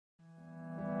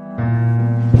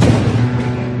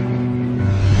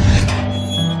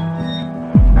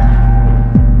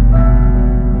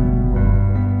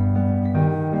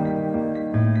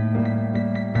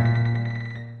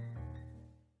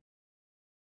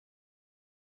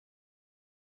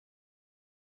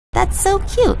That's so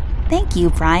cute. Thank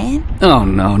you, Brian. Oh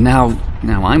no, now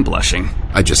I'm blushing.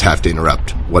 I just have to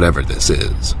interrupt whatever this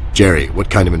is. Jerry,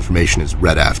 what kind of information is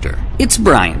Red after? It's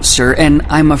Brian, sir, and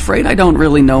I'm afraid I don't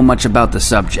really know much about the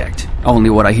subject.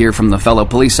 Only what I hear from the fellow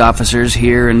police officers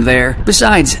here and there.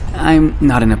 Besides, I'm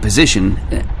not in a position...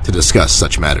 to discuss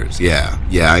such matters. Yeah,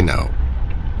 I know.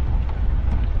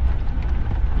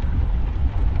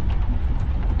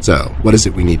 So, what is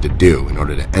it we need to do in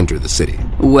order to enter the city?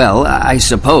 Well, I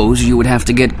suppose you would have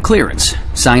to get clearance,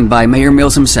 signed by Mayor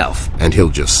Mills himself. And he'll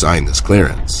just sign this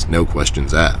clearance, no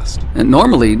questions asked.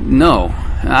 Normally, no.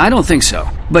 I don't think so.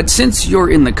 But since you're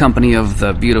in the company of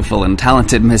the beautiful and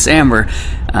talented Miss Amber,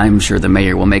 I'm sure the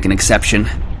mayor will make an exception.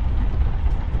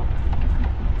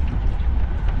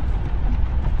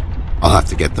 I'll have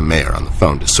to get the mayor on the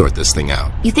phone to sort this thing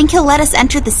out. You think he'll let us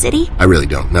enter the city? I really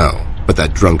don't know, but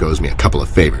that drunk owes me a couple of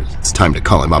favors. It's time to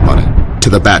call him up on it.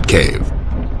 To the Batcave.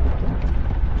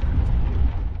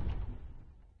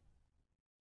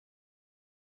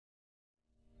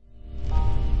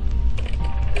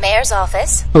 Mayor's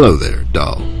office. Hello there,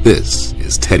 doll. This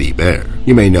is Teddy Bear.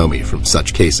 You may know me from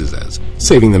such cases as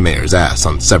saving the mayor's ass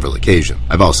on several occasions.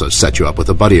 I've also set you up with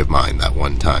a buddy of mine that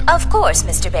one time. Of course,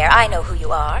 Mr. Bear, I know who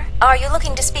you are. Are you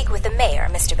looking to speak with the mayor,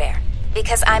 Mr. Bear?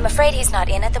 Because I'm afraid he's not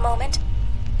in at the moment.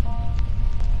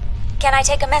 Can I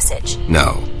take a message?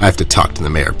 No, I have to talk to the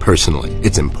mayor personally.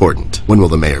 It's important. When will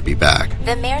the mayor be back?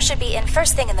 The mayor should be in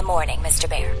first thing in the morning, Mr.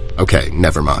 Bear. Okay,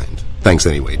 never mind. Thanks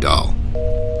anyway, doll.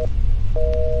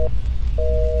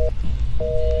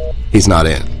 He's not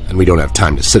in, and we don't have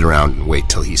time to sit around and wait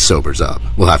till he sobers up.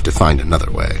 We'll have to find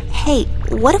another way. Hey,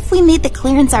 what if we made the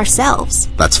clearance ourselves?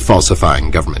 That's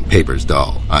falsifying government papers,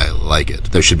 doll. I like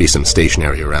it. There should be some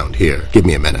stationery around here. Give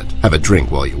me a minute. Have a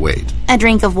drink while you wait. A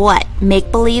drink of what?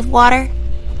 Make-believe water?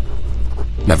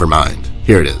 Never mind.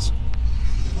 Here it is.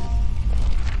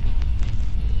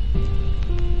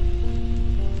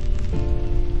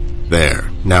 There.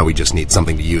 Now we just need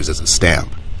something to use as a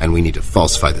stamp. And we need to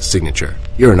falsify the signature.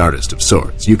 You're an artist of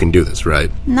sorts. You can do this, right?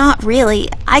 Not really.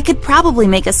 I could probably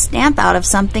make a stamp out of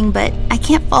something, but I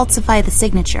can't falsify the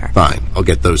signature. Fine. I'll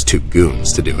get those two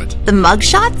goons to do it. The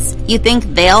mugshots? You think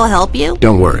they'll help you?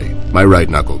 Don't worry. My right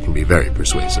knuckle can be very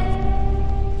persuasive.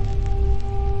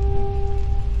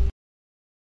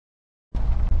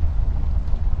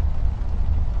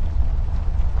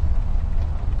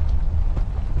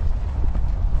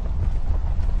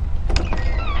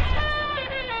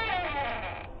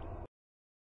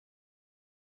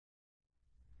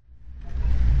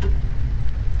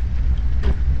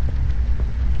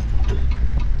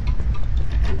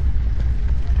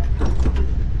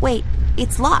 Wait,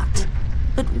 it's locked.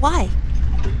 But why?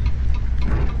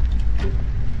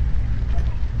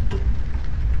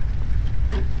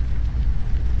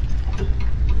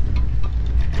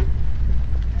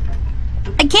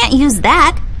 I can't use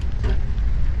that.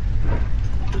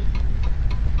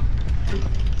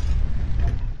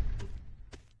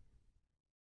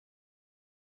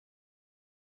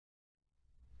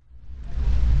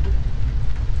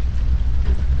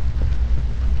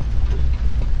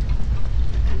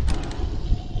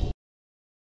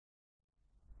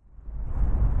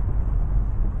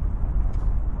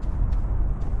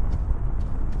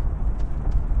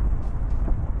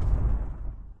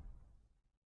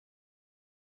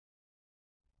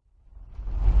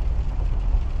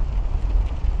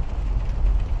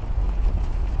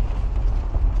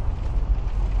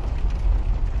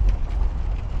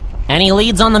 Any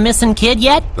leads on the missing kid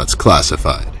yet? That's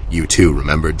classified. You two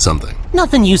remembered something.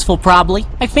 Nothing useful, probably.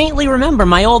 I faintly remember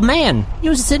my old man. He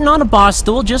was sitting on a bar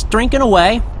stool just drinking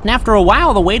away, and after a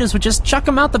while the waiters would just chuck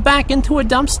him out the back into a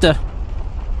dumpster.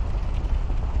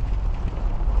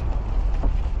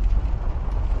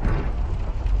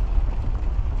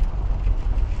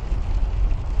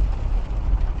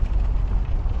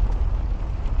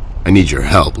 I need your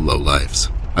help,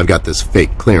 lowlifes. I've got this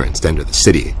fake clearance to enter the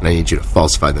city, and I need you to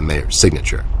falsify the mayor's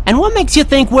signature. And what makes you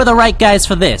think we're the right guys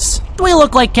for this? Do we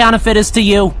look like counterfeiters to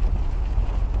you?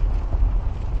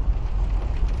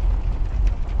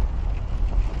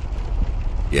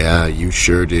 Yeah, you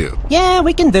sure do. Yeah,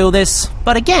 we can do this.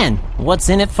 But again, what's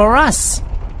in it for us?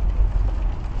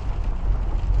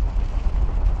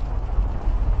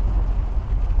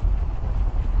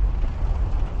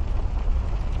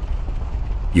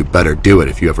 You better do it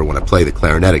if you ever want to play the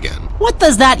clarinet again. What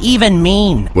does that even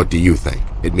mean? What do you think?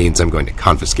 It means I'm going to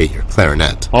confiscate your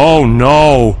clarinet. Oh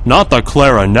no, not the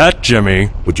clarinet, Jimmy.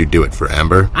 Would you do it for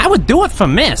Amber? I would do it for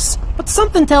Miss, but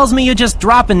something tells me you're just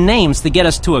dropping names to get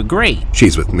us to agree.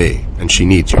 She's with me, and she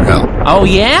needs your help. Oh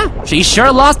yeah? She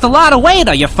sure lost a lot of weight,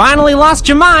 or you finally lost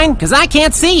your mind, 'cause I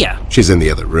can't see you. She's in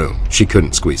the other room. She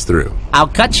couldn't squeeze through. I'll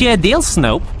cut you a deal,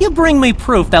 Snoop. You bring me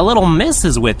proof that little Miss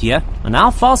is with you, and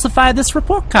I'll falsify this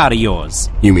report card of yours.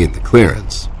 You mean the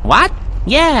clearance? What?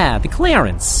 Yeah, the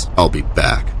clearance. I'll be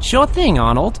back. Sure thing,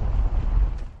 Arnold.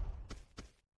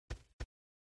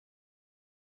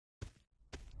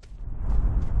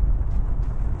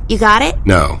 You got it?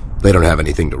 No, they don't have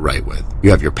anything to write with.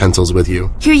 You have your pencils with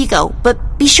you? Here you go,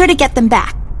 but be sure to get them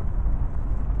back.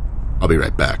 I'll be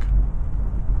right back.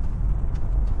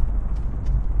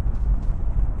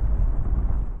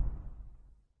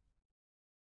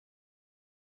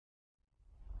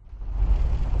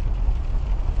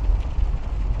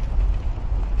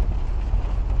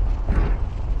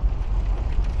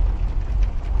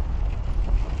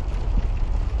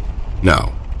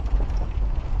 No.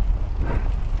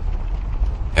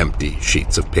 Empty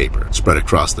sheets of paper spread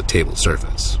across the table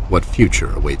surface. What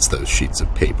future awaits those sheets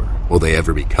of paper? Will they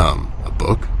ever become a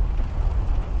book?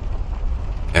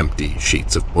 Empty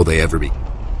sheets of... Will they ever be...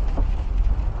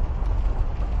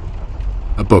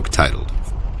 A book titled...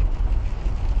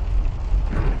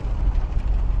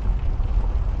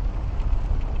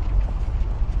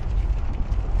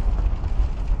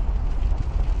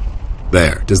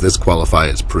 There, does this qualify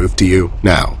as proof to you?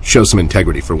 Now, show some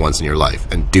integrity for once in your life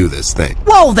and do this thing.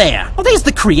 Whoa there! Are these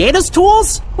the creator's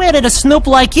tools? Where did a snoop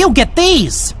like you get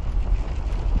these?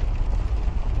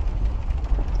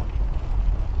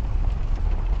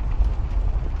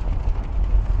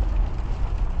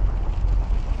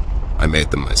 I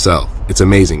made them myself. It's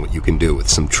amazing what you can do with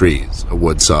some trees, a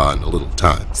wood saw, and a little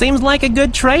time. Seems like a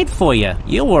good trade for you.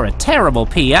 You were a terrible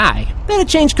PI. Better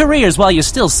change careers while you're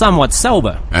still somewhat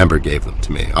sober. Amber gave them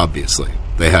to me, obviously.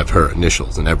 They have her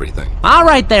initials and everything. All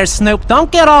right there, Snoop.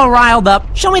 Don't get all riled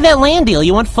up. Show me that land deal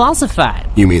you want falsified.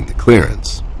 You mean the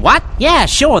clearance? What? Yeah,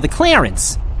 sure, the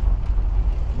clearance.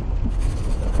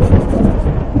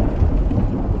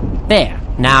 There.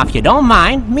 Now, if you don't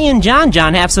mind, me and John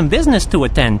have some business to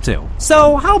attend to.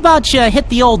 So, how about you hit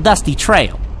the old dusty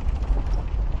trail?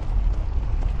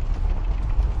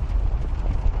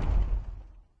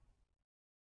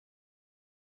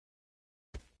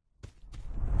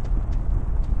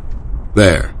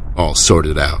 There, all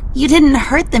sorted out. You didn't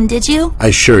hurt them, did you?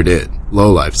 I sure did.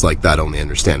 Lowlifes like that only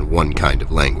understand one kind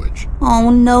of language. Oh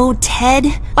no, Ted.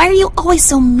 Why are you always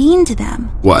so mean to them?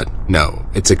 What? No,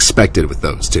 it's expected with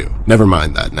those two. Never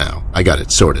mind that now. I got it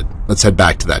sorted. Let's head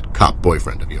back to that cop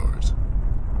boyfriend of yours.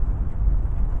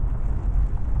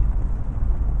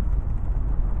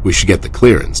 We should get the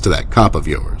clearance to that cop of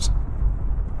yours.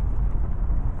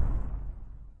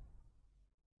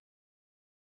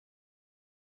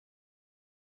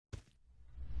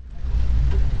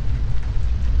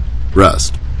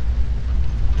 Rust.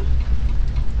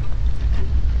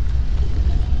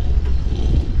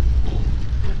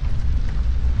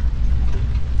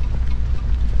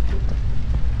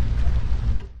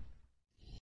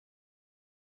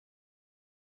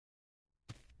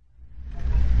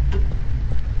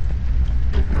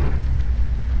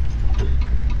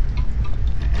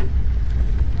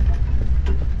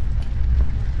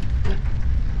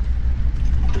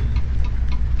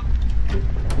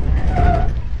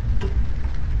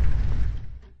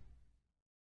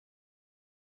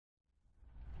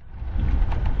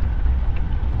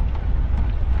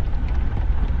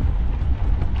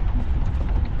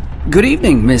 Good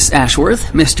evening, Miss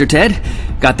AshWorth, Mr. Ted.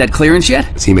 Got that clearance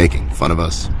yet? Is he making fun of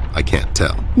us? I can't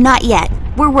tell. Not yet.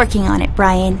 We're working on it,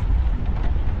 Brian.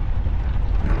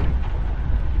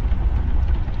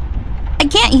 I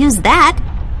can't use that.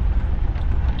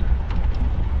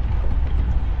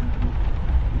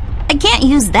 I can't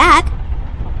use that.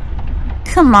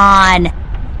 Come on.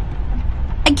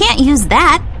 I can't use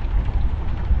that.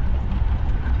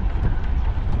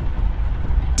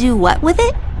 Do what with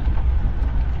it?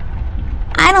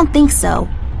 I don't think so.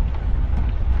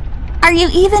 Are you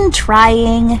even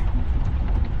trying?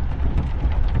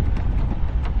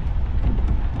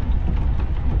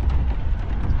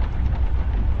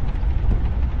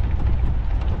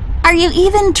 Are you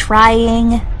even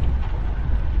trying?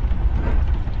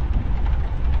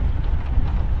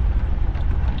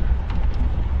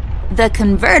 The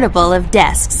convertible of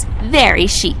desks. Very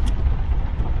chic.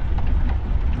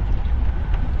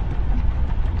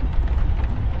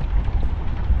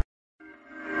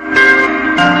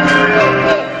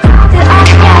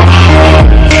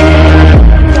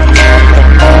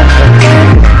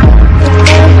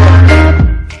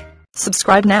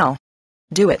 Subscribe now.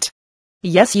 Do it.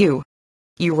 Yes, you.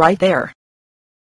 You right there.